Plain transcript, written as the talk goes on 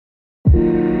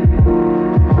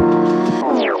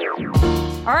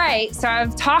All right, so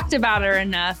I've talked about her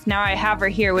enough. Now I have her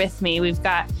here with me. We've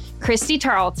got Christie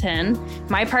Tarleton,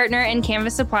 my partner in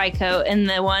Canvas Supply Co., and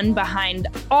the one behind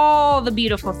all the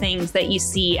beautiful things that you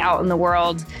see out in the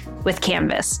world with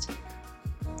Canvas.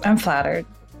 I'm flattered.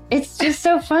 It's just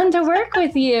so fun to work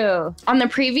with you. On the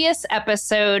previous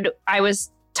episode, I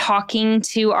was talking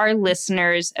to our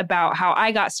listeners about how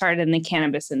I got started in the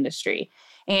cannabis industry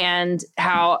and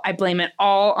how I blame it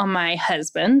all on my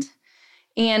husband.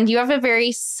 And you have a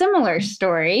very similar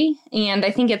story. And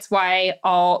I think it's why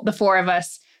all the four of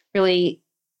us really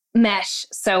mesh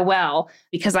so well,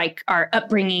 because like our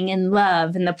upbringing and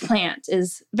love and the plant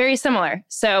is very similar.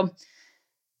 So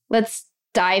let's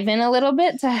dive in a little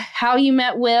bit to how you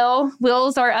met Will.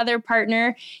 Will's our other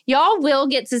partner. Y'all will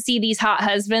get to see these hot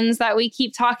husbands that we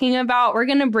keep talking about. We're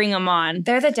going to bring them on.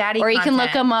 They're the daddy Or you content. can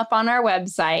look them up on our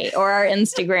website or our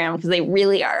Instagram because they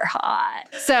really are hot.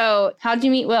 So how'd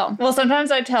you meet Will? Well,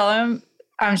 sometimes I tell him,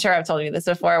 I'm sure I've told you this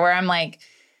before, where I'm like,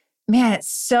 man, it's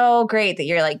so great that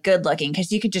you're like good looking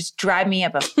because you could just drive me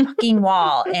up a fucking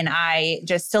wall and I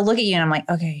just still look at you and I'm like,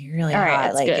 okay, you're really All hot.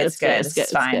 right, Like, it's good.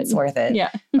 It's fine. It's worth it.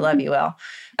 Yeah. I love you, Will.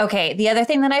 Okay. The other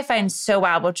thing that I find so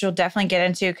wild, which we'll definitely get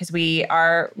into because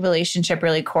our relationship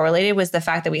really correlated, was the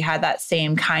fact that we had that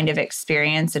same kind of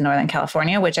experience in Northern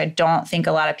California, which I don't think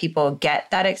a lot of people get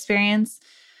that experience.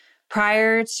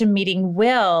 Prior to meeting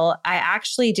Will, I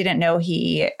actually didn't know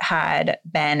he had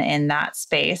been in that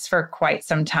space for quite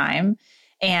some time.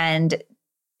 And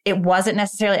it wasn't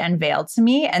necessarily unveiled to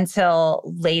me until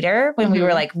later when we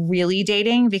were like really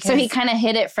dating. Because So he kind of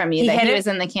hid it from you that he was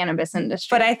in the cannabis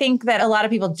industry. But I think that a lot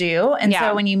of people do. And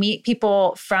so when you meet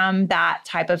people from that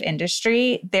type of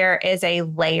industry, there is a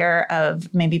layer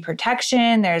of maybe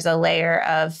protection. There's a layer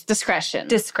of discretion.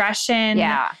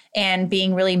 Yeah. And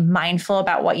being really mindful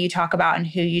about what you talk about and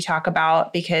who you talk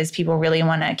about, because people really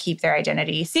want to keep their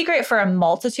identity secret for a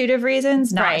multitude of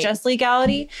reasons, not just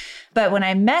legality. But when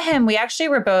I met him, we actually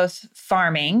were both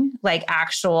farming, like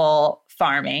actual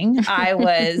farming. I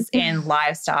was in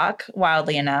livestock,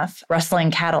 wildly enough,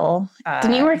 rustling cattle.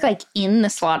 Didn't you work like in the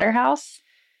slaughterhouse?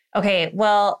 Okay,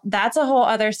 well, that's a whole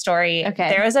other story. Okay.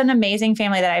 There was an amazing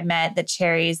family that I met, the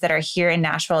Cherries, that are here in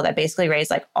Nashville that basically raise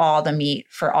like all the meat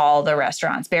for all the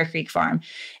restaurants, Bear Creek Farm.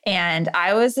 And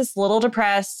I was this little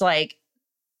depressed, like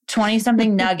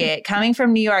 20-something nugget coming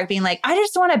from New York being like, I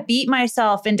just want to beat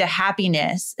myself into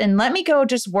happiness and let me go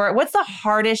just work. What's the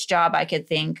hardest job I could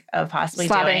think of possibly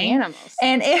Slaughtering doing? animals.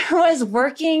 And it was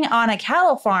working on a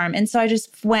cattle farm. And so I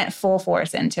just went full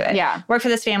force into it. Yeah. Worked for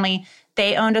this family.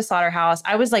 They owned a slaughterhouse.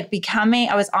 I was like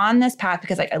I was on this path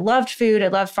because like I loved food. I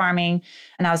loved farming.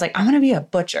 And I was like, I'm going to be a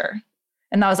butcher.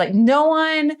 And I was like,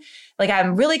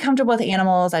 I'm really comfortable with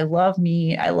animals. I love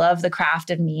meat. I love the craft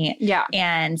of meat. Yeah.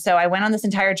 And so I went on this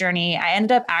entire journey. I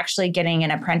ended up actually getting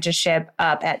an apprenticeship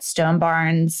up at Stone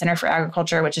Barns Center for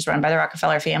Agriculture, which is run by the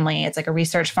Rockefeller family. It's like a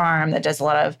research farm that does a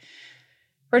lot of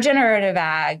regenerative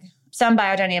ag, some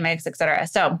biodynamics, et cetera.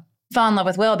 So fell in love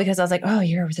with Will because I was like, oh,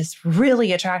 you're this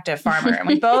really attractive farmer. And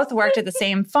we both worked at the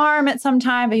same farm at some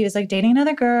time, but he was like dating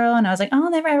another girl. And I was like, oh, I'll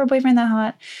never have a boyfriend that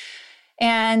hot.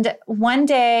 And one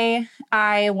day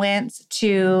I went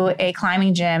to a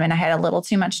climbing gym and I had a little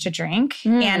too much to drink.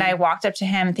 And I walked up to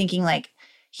him thinking like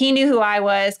he knew who I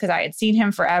was because I had seen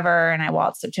him forever. And I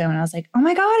waltzed up to him and I was like, oh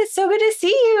my God, it's so good to see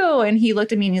you. And he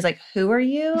looked at me and he's like, who are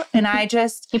you? And I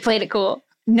just... He played it cool.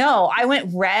 No, I went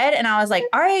red and I was like,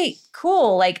 all right,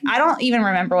 cool. Like, I don't even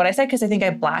remember what I said because I think I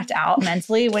blacked out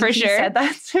mentally when he said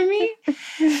that to me.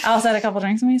 I also had a couple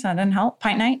drinks with me, so that didn't help.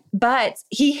 Pint night. But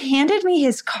he handed me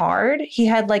his card. He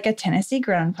had like a Tennessee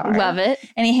grown card. Love it.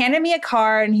 And he handed me a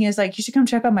card and he was like, you should come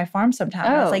check out my farm sometime.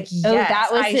 I was like, yes,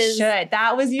 I should.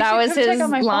 That was his check out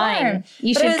my line. Farm.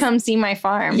 You should come see my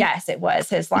farm. Yes, it was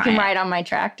his line. You can ride on my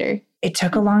tractor. It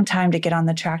took a long time to get on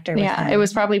the tractor with him. It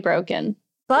was probably broken.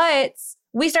 But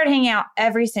we started hanging out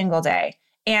every single day.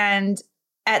 And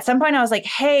at some point I was like,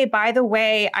 hey, by the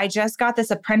way, I just got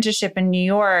this apprenticeship in New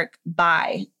York.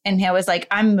 Bye. And he was like,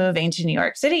 I'm moving to New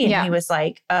York City. And he was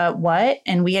like, what?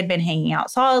 And we had been hanging out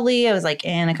solidly. I was like,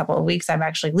 in a couple of weeks, I'm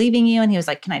actually leaving you. And he was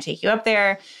like, can I take you up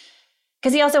there?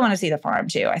 Because he also wanted to see the farm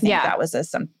too. I think that was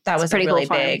a really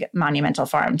cool big monumental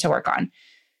farm to work on.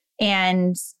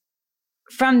 And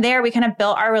from there, we kind of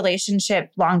built our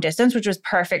relationship long distance, which was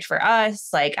perfect for us.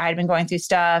 Like I had been going through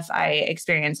stuff. I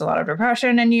experienced a lot of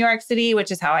depression in New York City,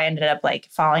 which is how I ended up like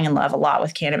falling in love a lot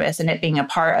with cannabis and it being a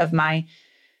part of my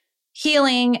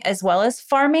healing, as well as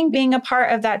farming being a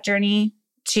part of that journey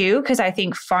too. Because I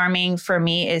think farming for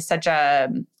me is such a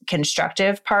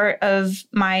constructive part of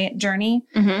my journey.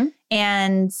 Mm-hmm.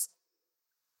 And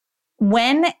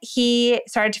when he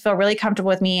started to feel really comfortable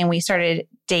with me and we started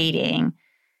dating,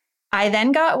 I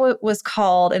then got what was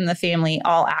called in the family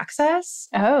all access.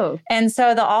 Oh. And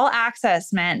so the all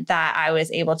access meant that I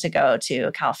was able to go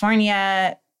to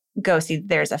California, go see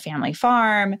there's a family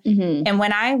farm. Mm-hmm. And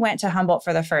when I went to Humboldt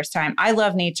for the first time, I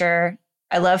love nature.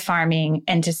 I love farming.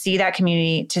 And to see that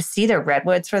community, to see the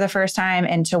redwoods for the first time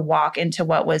and to walk into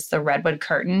what was the redwood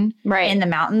curtain in the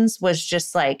mountains was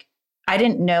just like, I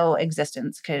didn't know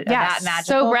existence could that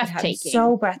magical. So breathtaking.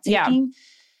 So breathtaking. Yeah.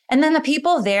 And then the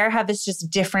people there have this just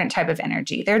different type of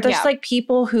energy. They're just like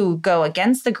people who go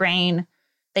against the grain.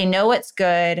 They know what's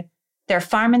good. They're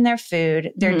farming their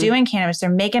food. They're doing cannabis. They're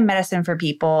making medicine for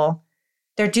people.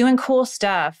 They're doing cool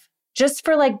stuff just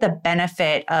for like the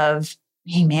benefit of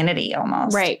humanity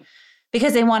almost. Right.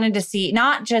 Because they wanted to see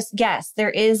not just, yes, there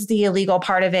is the illegal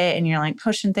part of it and you're like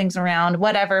pushing things around,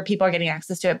 whatever, people are getting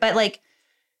access to it. But like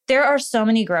there are so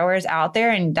many growers out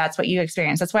there and that's what you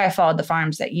experience. That's why I followed the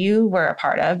farms that you were a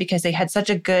part of because they had such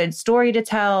a good story to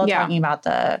tell, talking about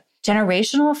the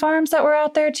generational farms that were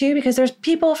out there too, because there's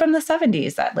people from the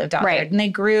 70s that lived out there and they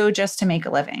grew just to make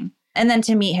a living. And then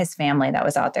to meet his family that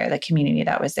was out there, the community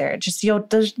that was there, just you'll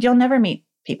never meet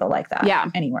people like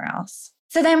that anywhere else.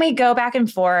 So then we go back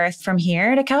and forth from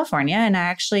here to California and I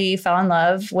actually fell in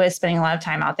love with spending a lot of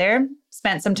time out there.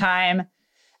 Spent some time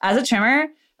as a trimmer,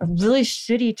 a really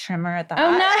shitty trimmer at that.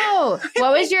 Oh no.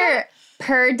 What was your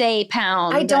per day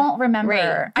pound? I don't remember.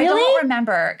 Really? I don't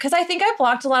remember. Because I think I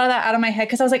blocked a lot of that out of my head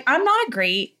because I was like, I'm not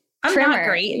great. I'm trimmer. not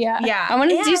great. Yeah. I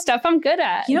want to do stuff I'm good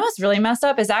at. You know what's really messed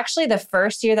up is actually the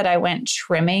first year that I went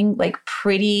trimming like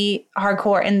pretty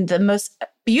hardcore. And the most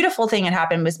beautiful thing that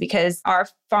happened was because our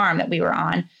farm that we were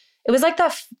on, it was like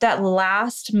that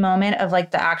last moment of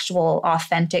like the actual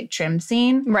authentic trim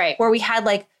scene. Right. Where we had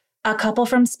like a couple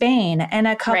from Spain and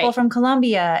a couple from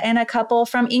Colombia and a couple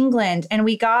from England. And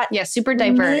we got super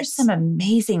diverse. Made some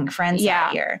amazing friends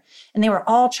that year. And they were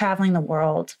all traveling the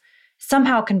world,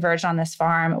 somehow converged on this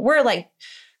farm. We're like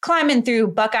climbing through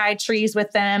buckeye trees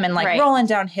with them and like rolling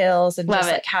down hills and just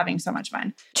like having so much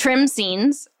fun. Trim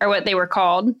scenes are what they were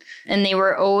called. And they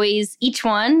were always, each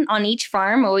one on each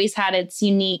farm always had its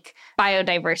unique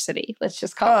biodiversity. Let's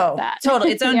just call it that.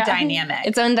 Totally. Its own dynamic.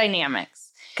 Its own dynamics.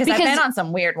 Because I've been on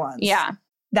some weird ones. Yeah.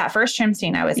 That first trim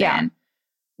scene I was in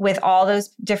with all those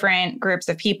different groups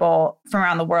of people from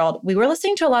around the world, we were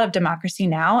listening to a lot of Democracy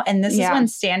Now! And this is when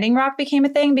Standing Rock became a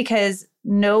thing because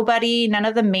none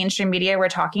of the mainstream media were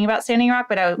talking about Standing Rock,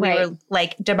 but we were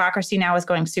like, Democracy Now! Was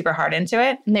going super hard into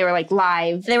it. And they were like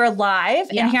live. They were live.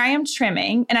 Yeah. And here I am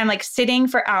trimming and I'm like sitting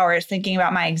for hours thinking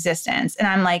about my existence. And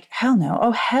I'm like, hell no.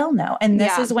 Oh, hell no. And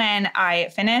this is when I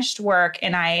finished work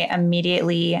and I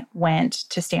immediately went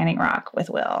to Standing Rock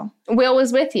with Will. Will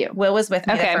was with you. Will was with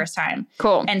me the first time.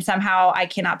 Cool. And somehow I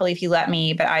cannot believe he let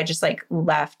me, but I just like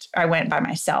left. I went by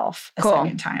myself a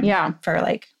second time. Yeah. For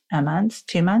like a month,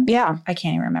 2 months. Yeah. I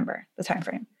can't even remember the time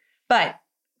frame. But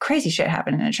crazy shit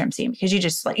happened in a trim scene because you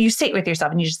just like, you sit with yourself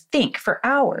and you just think for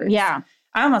hours. Yeah.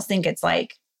 I almost think it's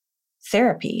like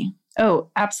therapy. Oh,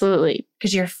 absolutely.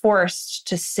 Because you're forced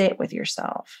to sit with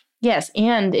yourself. Yes.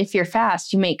 And if you're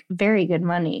fast, you make very good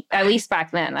money. At least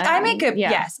back then. I made good.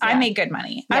 Yes. I made good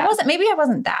money. Yeah. I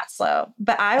wasn't that slow,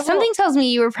 but something tells me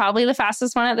you were probably the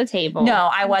fastest one at the table. No,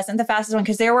 I wasn't the fastest one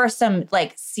because there were some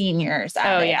like seniors.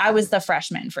 I was the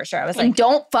freshman for sure. I was like,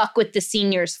 don't fuck with the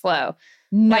seniors flow.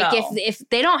 No. Like if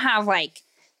they don't have like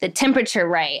the temperature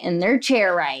right and their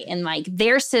chair right and like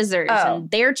their scissors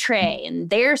and their tray and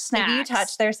their snacks. Have you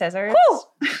touched their scissors? Woo!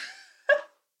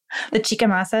 The Chica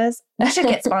Masas. We should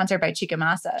get sponsored by Chica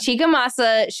Masa. Chica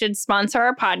Masa should sponsor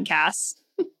our podcast.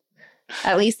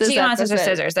 At least this Chica episode. Masas are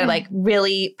scissors. They're like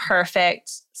really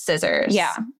perfect scissors.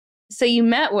 Yeah. So you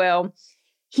met Will.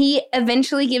 He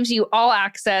eventually gives you all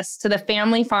access to the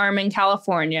family farm in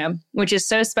California, which is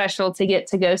so special to get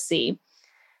to go see.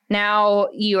 Now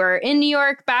you are in New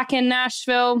York, back in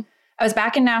Nashville. I was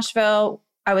back in Nashville.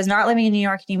 I was not living in New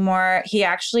York anymore. He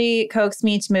actually coaxed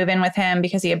me to move in with him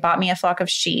because he had bought me a flock of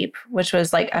sheep, which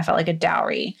was like, I felt like a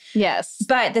dowry. Yes.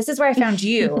 But this is where I found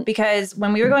you because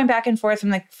when we were going back and forth from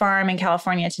the farm in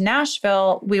California to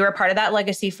Nashville, we were part of that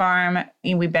legacy farm.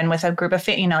 We've been with a group of,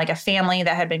 like a family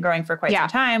that had been growing for quite some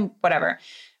time, whatever.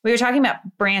 We were talking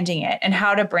about branding it and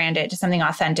how to brand it to something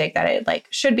authentic that it like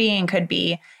should be and could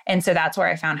be. And so that's where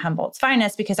I found Humboldt's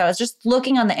Finest because I was just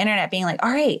looking on the internet being like,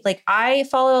 all right, like I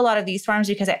follow a lot of these farms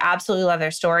because I absolutely love their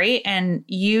story. And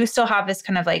you still have this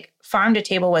kind of like farm to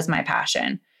table was my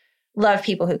passion. Love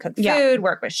people who cook food,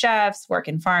 work with chefs, work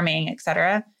in farming, et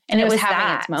cetera. And it was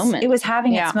having its moment. It was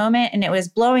having its moment and it was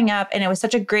blowing up and it was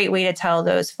such a great way to tell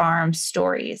those farm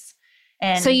stories.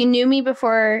 And so you knew me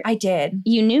before I did.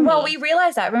 you knew me. Well, we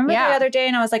realized that. Remember the other day,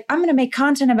 and I was like, I'm going to make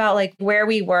content about like where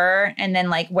we were and then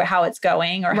like how it's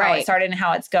going or how it started and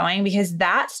how it's going, because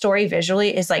that story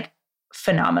visually is like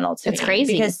phenomenal to me. It's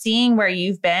crazy. Because seeing where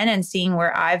you've been and seeing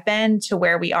where I've been to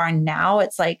where we are now,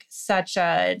 it's like such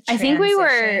a transition. I think we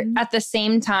were at the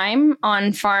same time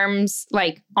on farms,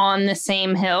 like on the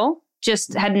same hill,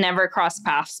 just had never crossed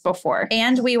paths before.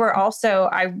 And we were also,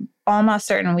 I'm almost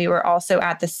certain we were also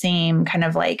at the same kind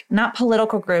of like, not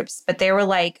political groups, but they were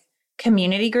like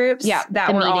community groups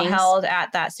that were all held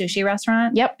at that sushi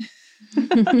restaurant. Yep.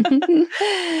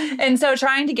 And so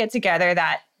trying to get together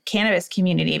that cannabis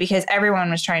community, because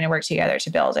everyone was trying to work together to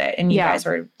build it. And you guys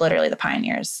were literally the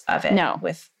pioneers of it.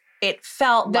 It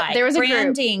felt like there was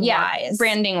branding wise.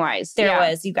 Branding wise. There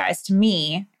was you guys to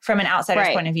me from an outsider's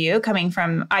point of view, coming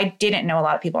from, I didn't know a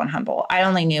lot of people in Humboldt. I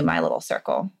only knew my little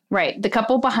circle. Right. The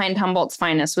couple behind Humboldt's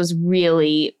Finest was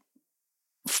really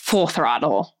full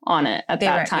throttle on it at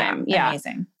that time. Yeah.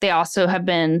 Amazing. They also have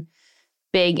been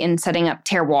big in setting up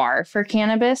terroir for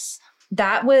cannabis.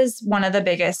 That was one of the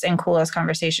biggest and coolest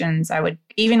conversations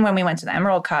even when we went to the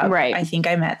Emerald Cup, I think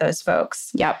I met those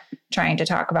folks trying to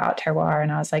talk about terroir.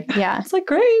 And I was like, it's like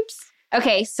grapes.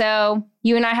 Okay, so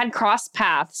you and I had crossed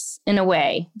paths in a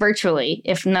way, virtually,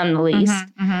 if none the least.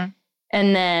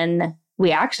 And then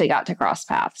we actually got to cross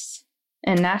paths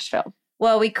in Nashville.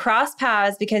 Well, we crossed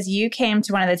paths because you came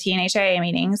to one of the TNHIA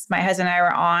meetings. My husband and I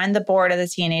were on the board of the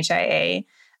TNHIA.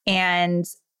 And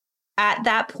at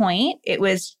that point, it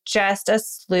was just a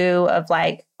slew of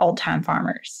like old time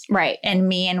farmers. Right. And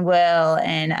me and Will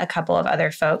and a couple of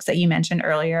other folks that you mentioned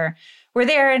earlier were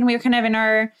there. And we were kind of in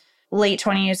our late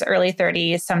 20s, early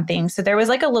 30s, something. So there was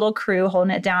like a little crew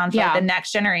holding it down for like, the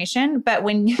next generation. But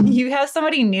when you have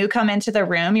somebody new come into the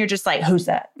room, you're just like, who's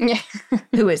that?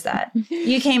 Who is that?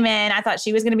 You came in, I thought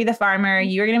she was going to be the farmer.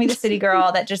 You were going to be the city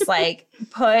girl that just like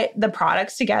put the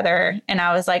products together. And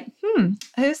I was like,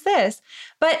 who's this?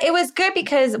 But it was good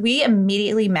because we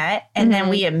immediately met and then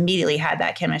we immediately had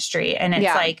that chemistry. And it's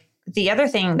like, the other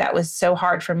thing that was so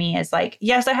hard for me is like,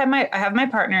 yes, I have my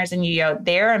partners and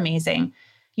they're amazing.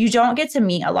 You don't get to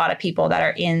meet a lot of people that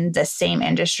are in the same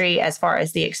industry as far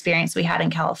as the experience we had in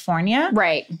California.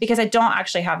 Right. Because I don't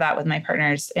actually have that with my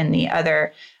partners in the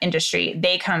other industry.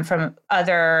 They come from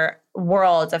other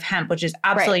worlds of hemp, which is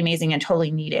absolutely amazing and totally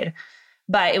needed.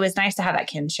 But it was nice to have that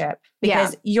kinship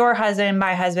because your husband,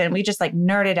 my husband, we just like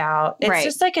nerded out. It's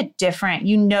just like a different,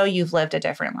 you've lived a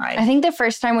different life. I think the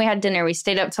first time we had dinner, we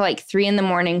stayed up till like 3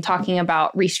 a.m. talking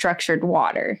about restructured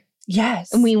water.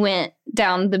 Yes. And we went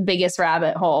down the biggest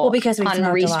rabbit hole because we on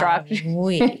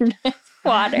restructured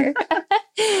water.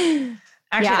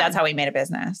 Actually, that's how we made a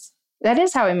business. That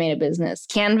is how we made a business.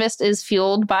 Canvas is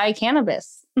fueled by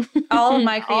cannabis. All of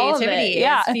my creativity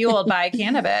is fueled by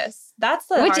cannabis. That's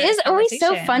the Which is always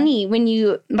so funny when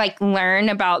you like learn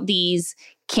about these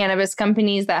cannabis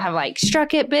companies that have like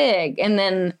struck it big. And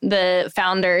then the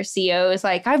founder, CEO is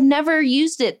like, I've never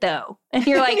used it though. And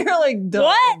you're like,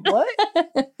 what?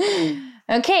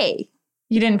 Okay.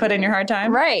 You didn't put in your hard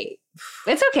time? Right.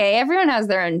 It's okay. Everyone has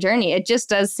their own journey. It just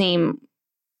does seem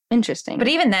interesting. But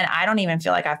even then, I don't even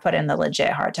feel like I've put in the legit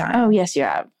hard time. Oh, yes, you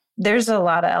have. There's a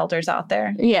lot of elders out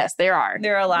there. Yes, there are.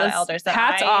 There are a lot of elders.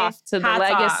 Hats off to the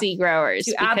legacy growers.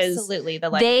 Absolutely. The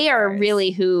legacy they are growers.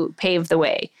 really who paved the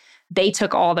way. They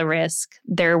took all the risk.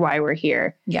 They're why we're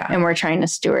here. Yeah. And we're trying to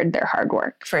steward their hard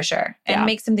work. For sure. And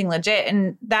make something legit.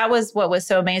 And that was what was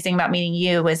so amazing about meeting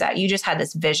you was that you just had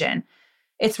this vision.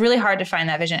 It's really hard to find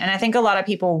that vision. And I think a lot of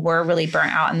people were really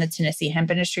burnt out in the Tennessee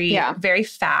hemp industry very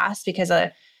fast because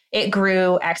it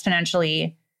grew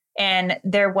exponentially. And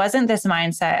there wasn't this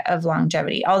mindset of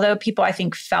longevity. Although people, I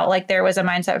think, felt like there was a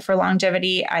mindset for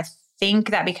longevity, I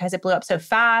think that because it blew up so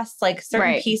fast, like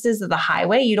certain pieces of the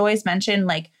highway, you'd always mention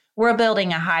like, we're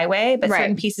building a highway, but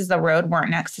certain pieces of the road weren't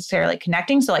necessarily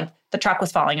connecting. So like the truck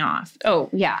was falling off. Oh,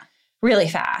 yeah. Really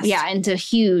fast. Yeah, into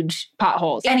huge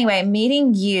potholes. Anyway,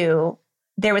 meeting you,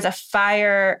 there was a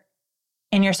fire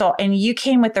in your soul and you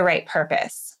came with the right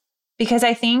purpose. Because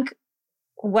I think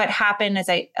what happened is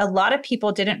there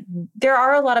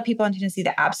are a lot of people in Tennessee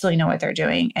that absolutely know what they're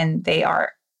doing and they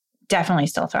are definitely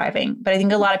still thriving. But I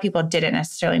think a lot of people didn't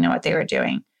necessarily know what they were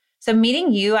doing. So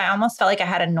meeting you, I almost felt like I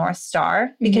had a North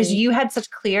Star because you had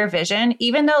such clear vision,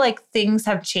 even though like things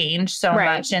have changed so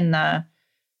much in the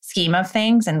scheme of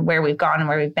things and where we've gone and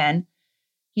where we've been.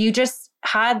 You just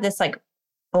had this like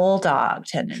bulldog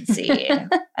tendency.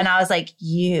 And I was like,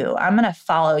 I'm going to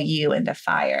follow you into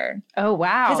fire. Oh,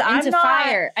 wow. Into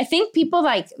fire. I think people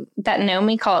like that know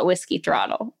me call it whiskey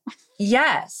throttle.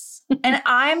 Yes. And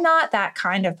I'm not that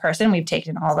kind of person. We've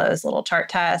taken all those little chart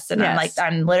tests and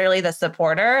I'm literally the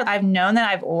supporter. I've known that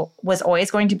I was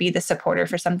always going to be the supporter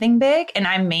for something big, and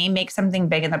I may make something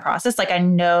big in the process. Like I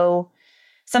know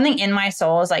something in my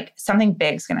soul is like something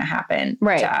big's going to happen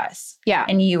to us. Yeah.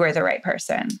 And you were the right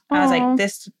person. Aww. I was like,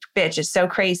 this bitch is so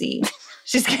crazy.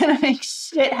 She's going to make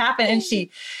shit happen. And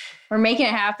we're making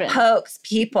it happen. Pokes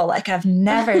people like I've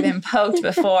never been poked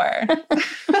before.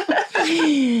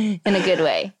 In a good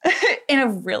way. In a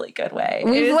really good way.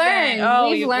 We've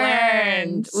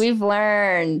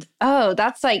learned. Oh,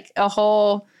 that's like a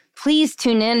whole... Please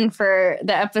tune in for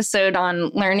the episode on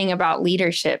learning about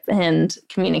leadership and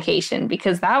communication,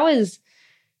 because that was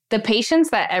the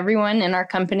patience that everyone in our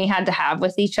company had to have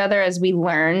with each other as we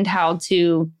learned how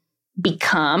to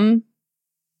become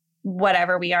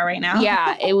whatever we are right now.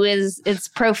 Yeah, it's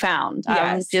profound. Yes.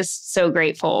 I'm just so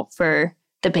grateful for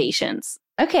the patience.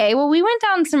 Okay, well, we went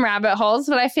down some rabbit holes,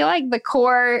 but I feel like the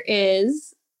core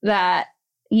is that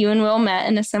you and Will met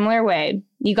in a similar way.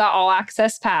 You got all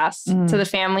access pass to the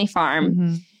family farm.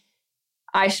 Mm-hmm.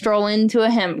 I stroll into a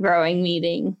hemp growing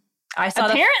meeting.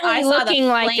 Apparently looking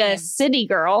like a city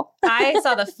girl. I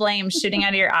saw the flames shooting out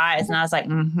of your eyes, and I was like,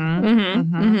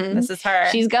 this is her.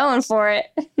 She's going for it.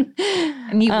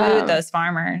 And you wooed those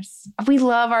farmers. We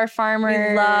love our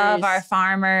farmers.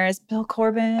 Bill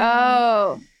Corbin.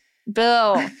 Oh,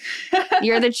 Bill,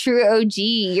 you're the true OG.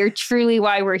 You're truly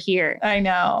why we're here. I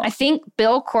know. I think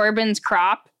Bill Corbin's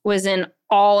crop was in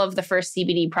all of the first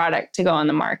CBD product to go on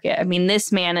the market. I mean,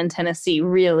 this man in Tennessee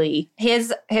really...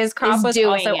 His crop was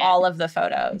also all of the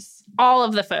photos. All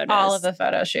of the photos. All of the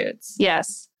photo shoots.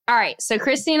 Yes. All right. So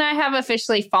Christie and I have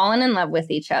officially fallen in love with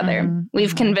each other. Mm-hmm.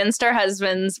 We've convinced our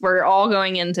husbands we're all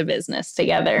going into business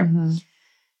together. Mm-hmm.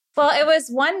 Well, it was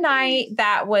one night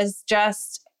that was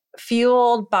just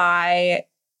fueled by...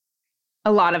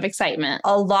 a lot of excitement.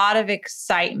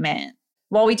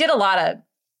 Well, we did a lot of...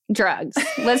 drugs.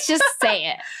 Let's just say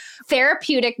it.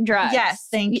 Therapeutic drugs. Yes,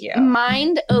 thank you.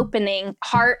 Mind-opening,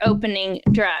 heart-opening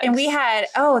drugs. And we had,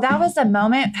 that was a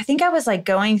moment. I think I was like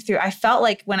going through, I felt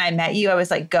like when I met you, I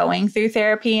was like going through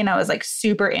therapy and I was like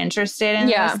super interested in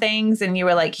those things. And you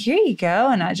were like, here you go.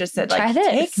 And I just said like,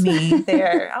 take me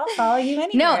there. I'll follow you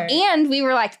anywhere. No, and we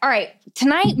were like, all right,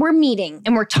 tonight we're meeting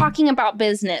and we're talking about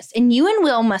business. And you and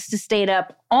Will must have stayed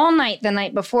up all night the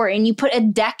night before and you put a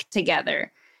deck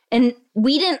together. And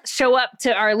we didn't show up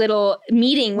to our little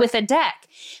meeting with a deck.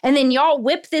 And then y'all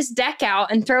whip this deck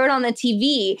out and throw it on the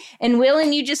TV. And Will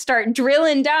and you just start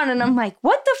drilling down. And I'm like,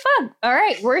 what the fuck? All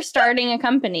right, we're starting a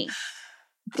company.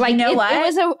 Like, it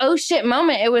was a oh shit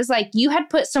moment. It was like you had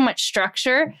put so much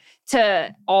structure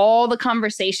to all the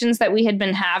conversations that we had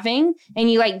been having. And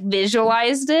you like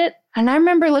visualized it. And I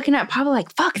remember looking at Pablo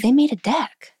like, fuck, they made a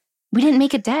deck. We didn't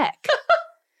make a deck.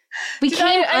 We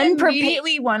came unprepared.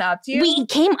 Immediately one-upped you. We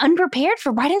came unprepared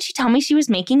for. Why didn't she tell me she was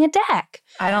making a deck?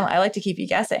 I like to keep you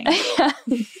guessing.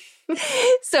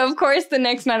 So of course the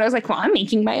next night I was like, well, I'm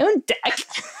making my own deck.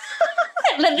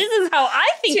 This is how I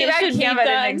think it should be done. Canva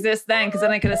didn't exist then, because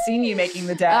then I could have seen you making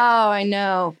the deck. Oh, I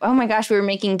know. Oh my gosh, we were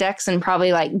making decks in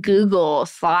probably like Google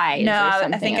Slides. No,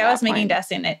 I think I was making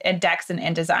decks in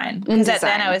InDesign. Because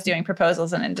then I was doing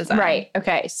proposals in InDesign. Right.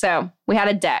 Okay. So we had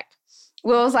a deck.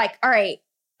 Will was like, all right.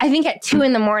 I think at 2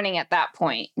 a.m. at that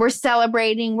point, we're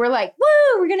celebrating. We're like,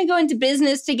 woo, we're going to go into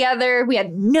business together. We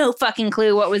had no fucking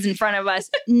clue what was in front of us.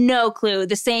 No clue.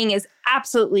 The saying is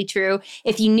absolutely true.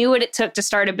 If you knew what it took to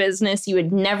start a business, you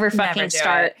would never fucking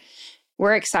start.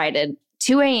 We're excited.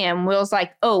 2 a.m. Will's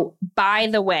like, oh, by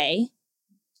the way,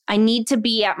 I need to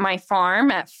be at my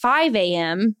farm at 5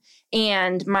 a.m.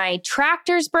 and my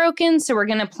tractor's broken. So we're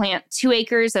going to plant 2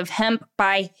 acres of hemp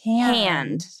by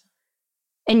hand.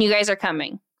 And you guys are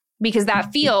coming. Because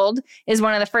that field is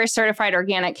one of the first certified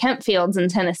organic hemp fields in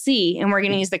Tennessee. And we're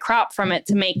going to use the crop from it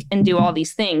to make and do all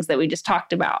these things that we just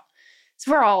talked about.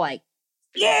 So we're all like,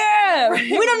 yeah, we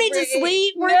don't need to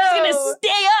sleep. We're just going to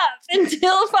stay up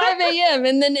until 5 a.m.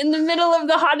 And then in the middle of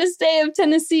the hottest day of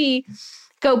Tennessee,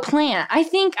 go plant. I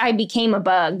think I became a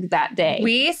bug that day.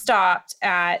 We stopped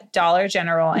at Dollar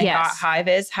General and got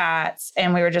high-vis hats.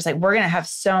 And we were just like, we're going to have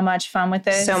so much fun with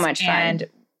this. So much fun. And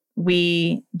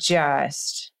we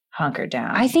just... hunkered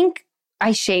down. I think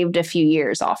I shaved a few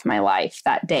years off my life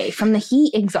that day from the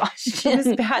heat exhaustion. It was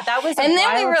bad. That was and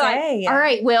then we were like, all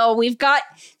right, Will, we've got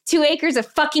 2 acres of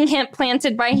fucking hemp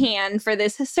planted by hand for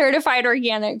this certified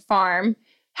organic farm.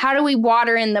 How do we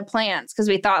water in the plants? Because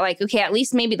we thought like, okay, at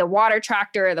least maybe the water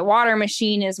tractor or the water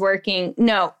machine is working.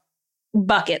 No,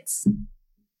 buckets.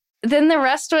 Then the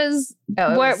rest was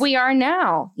what we are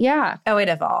now. Yeah. Oh, it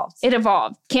evolved.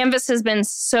 Canvas has been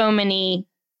so many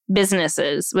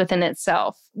businesses within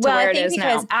itself to Well, where I it think is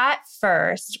because now. at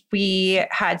first we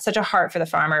had such a heart for the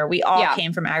farmer. We all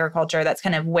came from agriculture. That's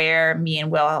kind of where me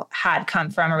and Will had come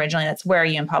from originally. That's where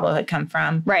you and Pablo had come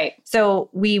from. Right. So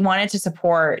we wanted to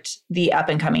support the up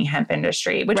and coming hemp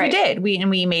industry, which we did.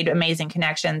 We made amazing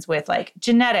connections with like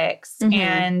genetics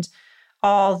and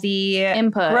all the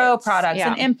inputs, grow products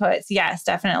and inputs. Yes,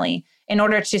 definitely. In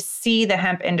order to see the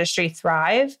hemp industry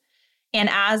thrive. And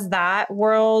as that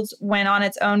world went on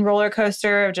its own roller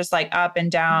coaster of just like up and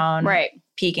down,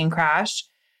 peak and crash,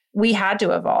 we had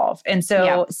to evolve. And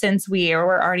so since we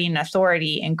were already an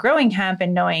authority in growing hemp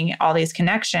and knowing all these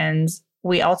connections,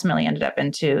 we ultimately ended up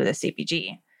into the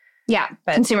CPG. Yeah.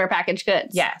 But, consumer packaged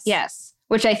goods. Yes. Yes.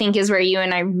 Which I think is where you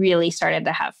and I really started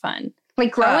to have fun.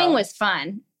 Like growing was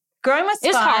fun. Growing was fun.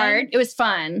 It was hard. It was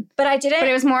fun. But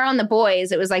it was more on the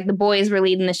boys. It was like the boys were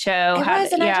leading the show. I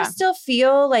just still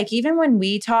feel like even when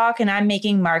we talk and I'm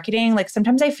making marketing, like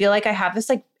sometimes I feel like I have this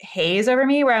like haze over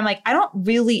me where I'm like, I don't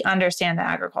really understand the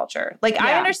agriculture. Like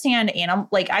I understand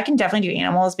like I can definitely do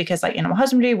animals because like animal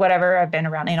husbandry, whatever. I've been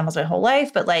around animals my whole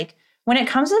life. But like when it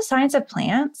comes to the science of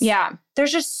plants,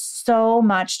 there's just so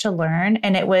much to learn.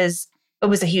 And it was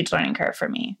a huge learning curve for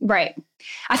me. Right.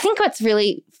 I think what's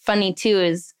really funny too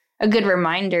is a good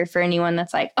reminder for anyone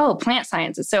that's like, oh, plant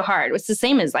science is so hard. It's the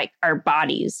same as like our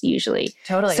bodies usually.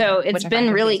 Totally. So it's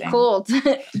been really cool.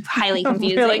 Highly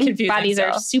confusing. Really confusing. Bodies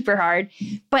are super hard.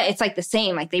 But it's like the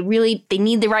same. Like they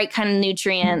need the right kind of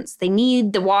nutrients. They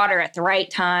need the water at the right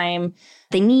time.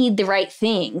 They need the right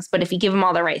things. But if you give them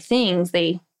all the right things,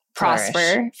 they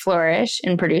prosper, flourish,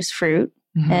 and produce fruit.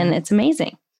 And it's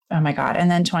amazing. Oh my God. And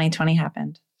then 2020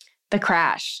 happened. The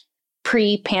crash.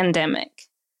 Pre-pandemic.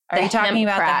 Are you talking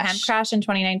about the hemp crash in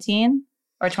 2019?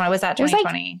 Or was that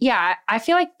 2020? I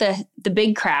feel like the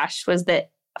big crash was the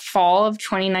fall of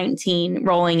 2019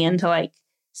 rolling into like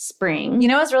spring. You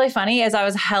know what's really funny is I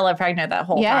was hella pregnant that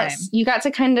whole time. Yes, you got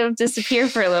to kind of disappear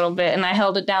for a little bit and I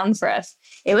held it down for us.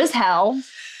 It was hell.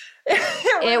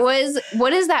 It was,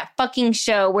 what is that fucking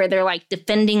show where they're like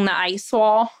defending the ice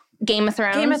wall? Game of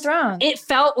Thrones. Game of Thrones. It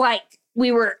felt like we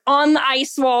were on the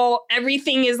ice wall.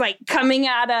 Everything is like coming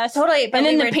at us. Totally. But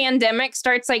then the pandemic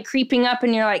starts like creeping up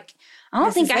and you're like, I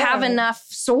don't think I have enough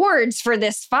swords for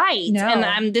this fight. No.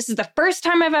 And this is the first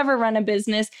time I've ever run a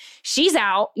business. She's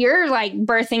out. You're like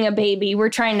birthing a baby. We're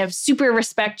trying to super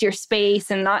respect your space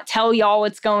and not tell y'all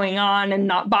what's going on and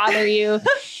not bother you.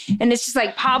 And it's just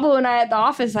like Pablo and I at the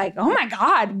office like, oh my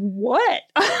God, what?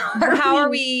 How are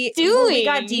we doing? Well, we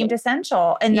got deemed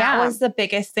essential. And that was the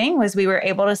biggest thing was we were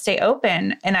able to stay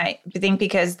open. And I think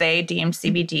because they deemed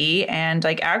CBD and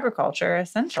like agriculture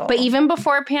essential. But even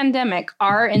before pandemic,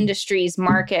 our industry's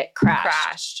market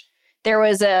crashed. There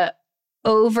was a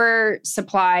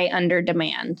oversupply under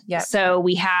demand. Yep. So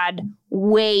we had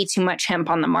way too much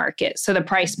hemp on the market. So the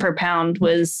price per pound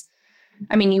was,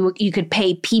 I mean, you could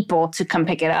pay people to come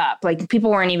pick it up. Like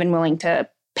people weren't even willing to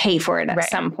pay for it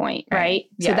at some point, right?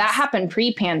 Yes. So that happened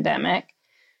pre-pandemic.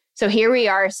 So here we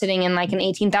are sitting in like an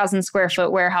 18,000 square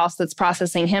foot warehouse that's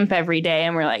processing hemp every day.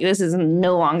 And we're like, this is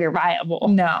no longer viable.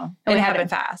 No. And it happened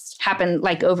fast. Happened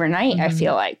like overnight, I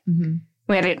feel like.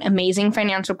 We had an amazing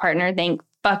financial partner, thank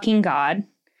fucking God,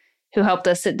 who helped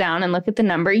us sit down and look at the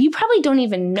number. You probably don't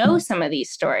even know some of these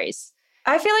stories.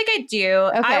 I feel like I do.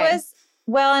 Okay.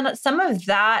 And some of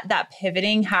that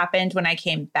pivoting happened when I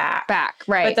came back.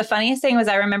 Right. But the funniest thing was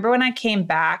I remember when I came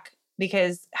back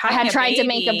because I had tried to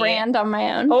make a brand on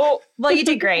my own. Oh, well, you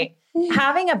did great.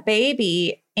 Having a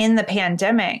baby in the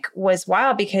pandemic was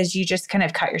wild because you just kind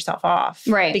of cut yourself off.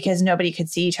 Right. Because nobody could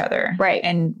see each other. Right.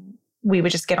 And we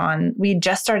would just get on. We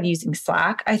just started using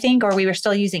Slack, I think, or we were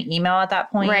still using email at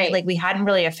that point. Right. Like we hadn't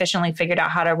really efficiently figured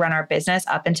out how to run our business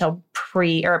up until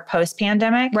pre or post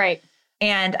pandemic. Right.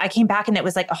 And I came back and it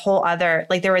was like a whole other,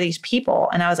 like there were these people.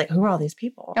 And I was like, who are all these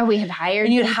people? Oh, we had hired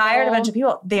And you had hired a bunch of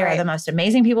people. They are the most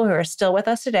amazing people who are still with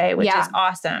us today, which is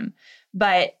awesome.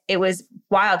 But it was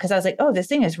wild because I was like, oh, this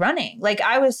thing is running. Like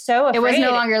I was so afraid. It was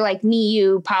no longer like me,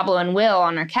 you, Pablo, and Will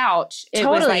on our couch. It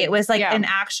was like an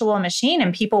actual machine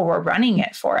and people were running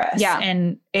it for us. Yeah.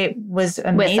 And it was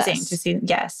amazing to see.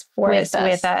 Yes. With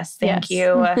us. Thank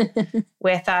you.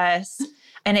 With us.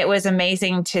 And it was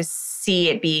amazing to see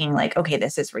it being like, okay,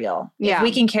 this is real. Yeah. If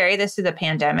we can carry this through the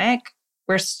pandemic,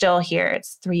 we're still here.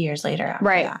 It's 3 years later after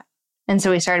that. And so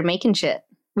we started making shit.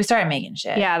 We started making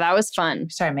shit. Yeah, that was fun. We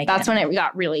started making That's when it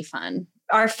got really fun.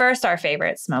 Our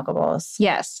favorite smokables.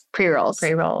 Yes. Pre-rolls.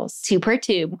 Pre-rolls. 2 per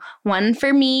tube. 1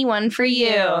 for me, 1 for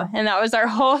you. And that was our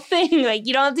whole thing. Like,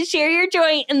 you don't have to share your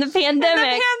joint in the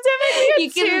pandemic. You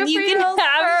can have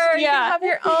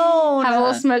your own. Have a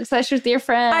little smoke sesh with your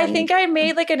friend. I think I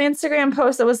made like an Instagram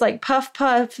post that was like puff,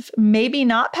 puff, maybe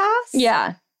not pass.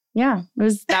 Yeah. Yeah.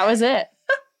 That was it.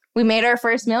 We made our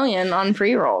first million on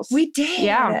pre-rolls. We did.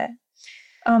 Yeah.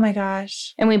 Oh my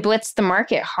gosh. And we blitzed the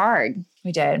market hard.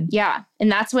 We did. Yeah.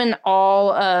 And that's when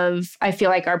all of, I feel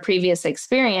like our previous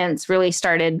experience really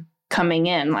started coming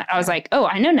in. I was like, oh,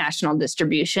 I know national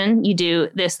distribution. You do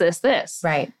this, this, this.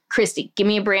 Right. Christie, give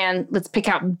me a brand. Let's pick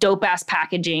out dope ass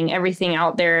packaging. Everything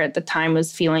out there at the time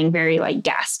was feeling very like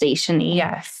gas station-y.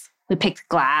 Yes. We picked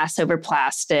glass over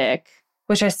plastic.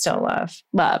 Which I still love.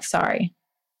 Love. Sorry.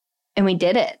 And we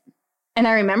did it. And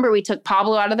I remember we took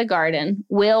Pablo out of the garden,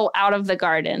 Will out of the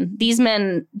garden. These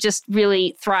men just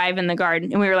really thrive in the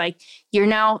garden. And we were like, you're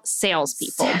now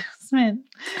salespeople. Salesman.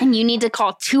 And you need to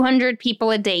call 200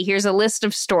 people a day. Here's a list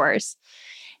of stores.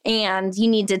 And you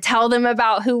need to tell them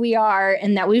about who we are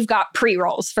and that we've got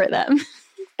pre-rolls for them.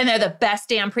 And they're the best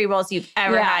damn pre-rolls you've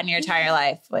ever had in your entire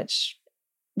life, which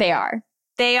they are.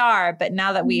 They are. But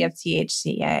now that we have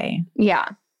THCA. Yeah.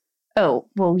 Oh,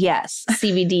 well, yes.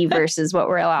 CBD versus what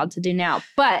we're allowed to do now.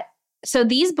 But so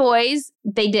these boys,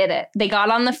 they did it. They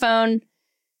got on the phone.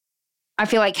 I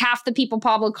feel like half the people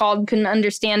Pablo called couldn't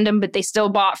understand him, but they still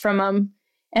bought from him.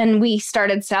 And we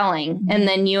started selling. Mm-hmm. And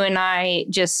then you and I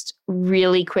just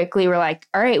really quickly were like,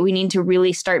 all right, we need to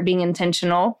really start being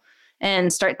intentional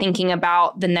and start thinking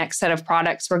about the next set of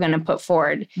products we're going to put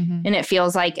forward. Mm-hmm. And it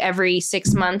feels like every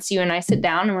 6 months, you and I sit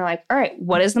down and we're like, all right,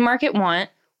 what does the market want?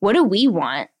 What do we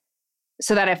want?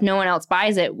 So that if no one else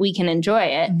buys it, we can enjoy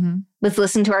it. Mm-hmm. Let's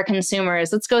listen to our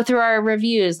consumers. Let's go through our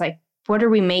reviews. Like, what are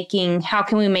we making? How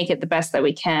can we make it the best that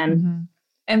we can? Mm-hmm.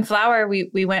 And flower,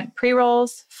 we went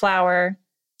pre-rolls, flower,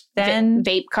 then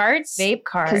vape carts. Vape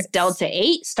carts. Because Delta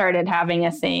 8 started having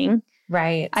a thing.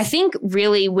 Right. I think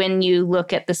really when you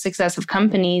look at the success of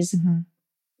companies, mm-hmm.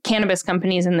 cannabis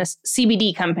companies and the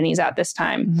CBD companies at this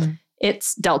time, mm-hmm.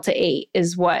 it's Delta 8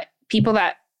 is what people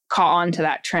that caught on to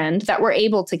that trend, that were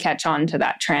able to catch on to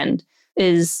that trend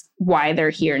is why they're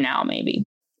here now, maybe.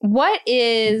 What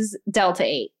is Delta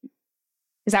 8?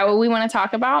 Is that what we want to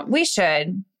talk about? We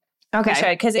should. Okay. We should,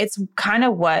 because it's kind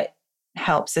of what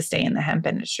helps sustain the hemp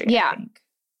industry, yeah. I think.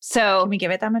 So can we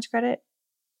give it that much credit?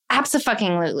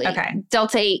 Abso-fucking-lutely. Okay.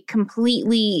 Delta 8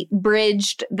 completely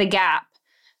bridged the gap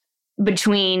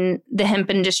between the hemp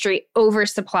industry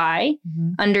oversupply,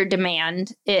 mm-hmm. under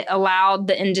demand. It allowed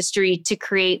the industry to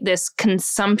create this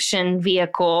consumption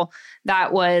vehicle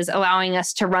that was allowing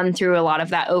us to run through a lot of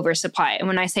that oversupply. And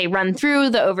when I say run through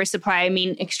the oversupply, I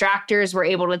mean extractors were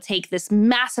able to take this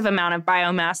massive amount of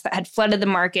biomass that had flooded the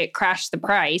market, crashed the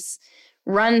price,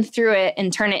 run through it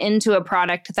and turn it into a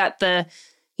product that the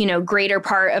greater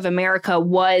part of America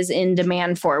was in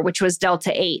demand for, which was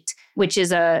Delta 8, which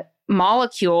is a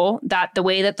molecule that the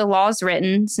way that the law is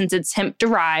written, since it's hemp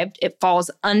derived, it falls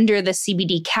under the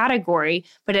CBD category,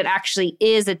 but it actually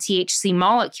is a THC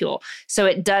molecule. So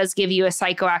it does give you a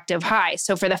psychoactive high.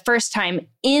 So for the first time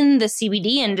in the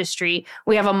CBD industry,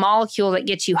 we have a molecule that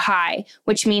gets you high,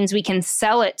 which means we can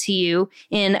sell it to you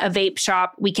in a vape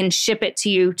shop. We can ship it to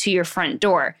you to your front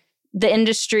door. The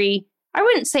industry, I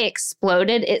wouldn't say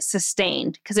exploded, it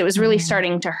sustained because it was really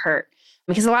starting to hurt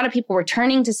because a lot of people were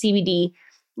turning to CBD.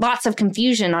 Lots of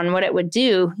confusion on what it would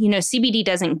do. CBD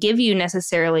doesn't give you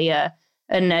necessarily an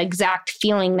exact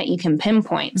feeling that you can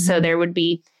pinpoint. Mm-hmm. So there would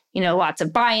be, lots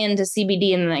of buy-in to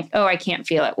CBD and like, oh, I can't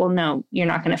feel it. Well, no, you're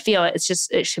not going to feel it. It's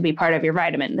just, it should be part of your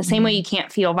vitamin. The same way you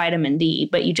can't feel vitamin D,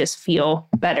 but you just feel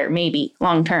better, maybe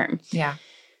long-term. Yeah.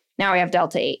 Now we have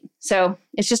Delta 8. So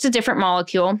it's just a different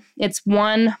molecule. It's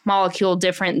one molecule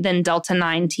different than Delta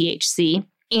 9 THC.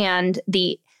 And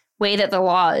the way that the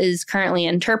law is currently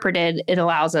interpreted, it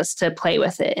allows us to play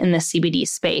with it in the CBD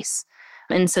space.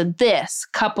 And so this,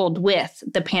 coupled with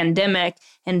the pandemic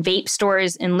and vape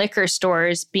stores and liquor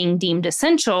stores being deemed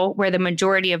essential, where the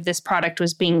majority of this product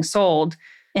was being sold,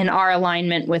 and our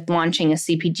alignment with launching a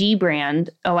CPG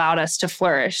brand allowed us to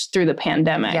flourish through the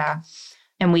pandemic. Yeah.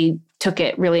 And we took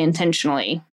it really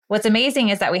intentionally. What's amazing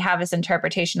is that we have this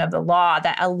interpretation of the law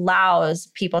that allows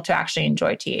people to actually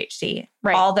enjoy THC.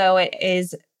 Right. Although it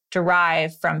is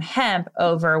derived from hemp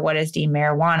over what is deemed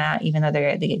marijuana, even though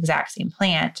they're the exact same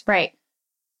plant. Right.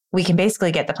 We can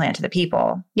basically get the plant to the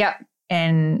people. Yep.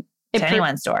 And to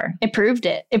anyone's store. It proved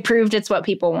it. It proved it's what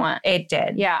people want. It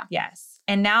did. Yeah. Yes.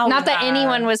 And now not that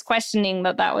anyone was questioning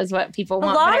that was what people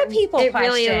want. A lot of people it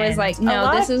really was like, no,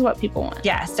 this is what people want.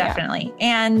 Yes, definitely.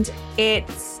 Yeah. And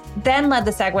it's then led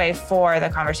the segue for the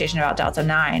conversation about Delta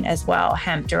 9 as well,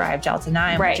 hemp-derived Delta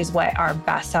 9, Right. which is what our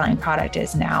best-selling product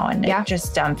is now. And it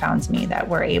just dumbfounds me that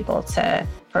we're able to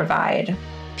provide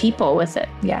people with it.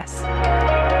 Yes.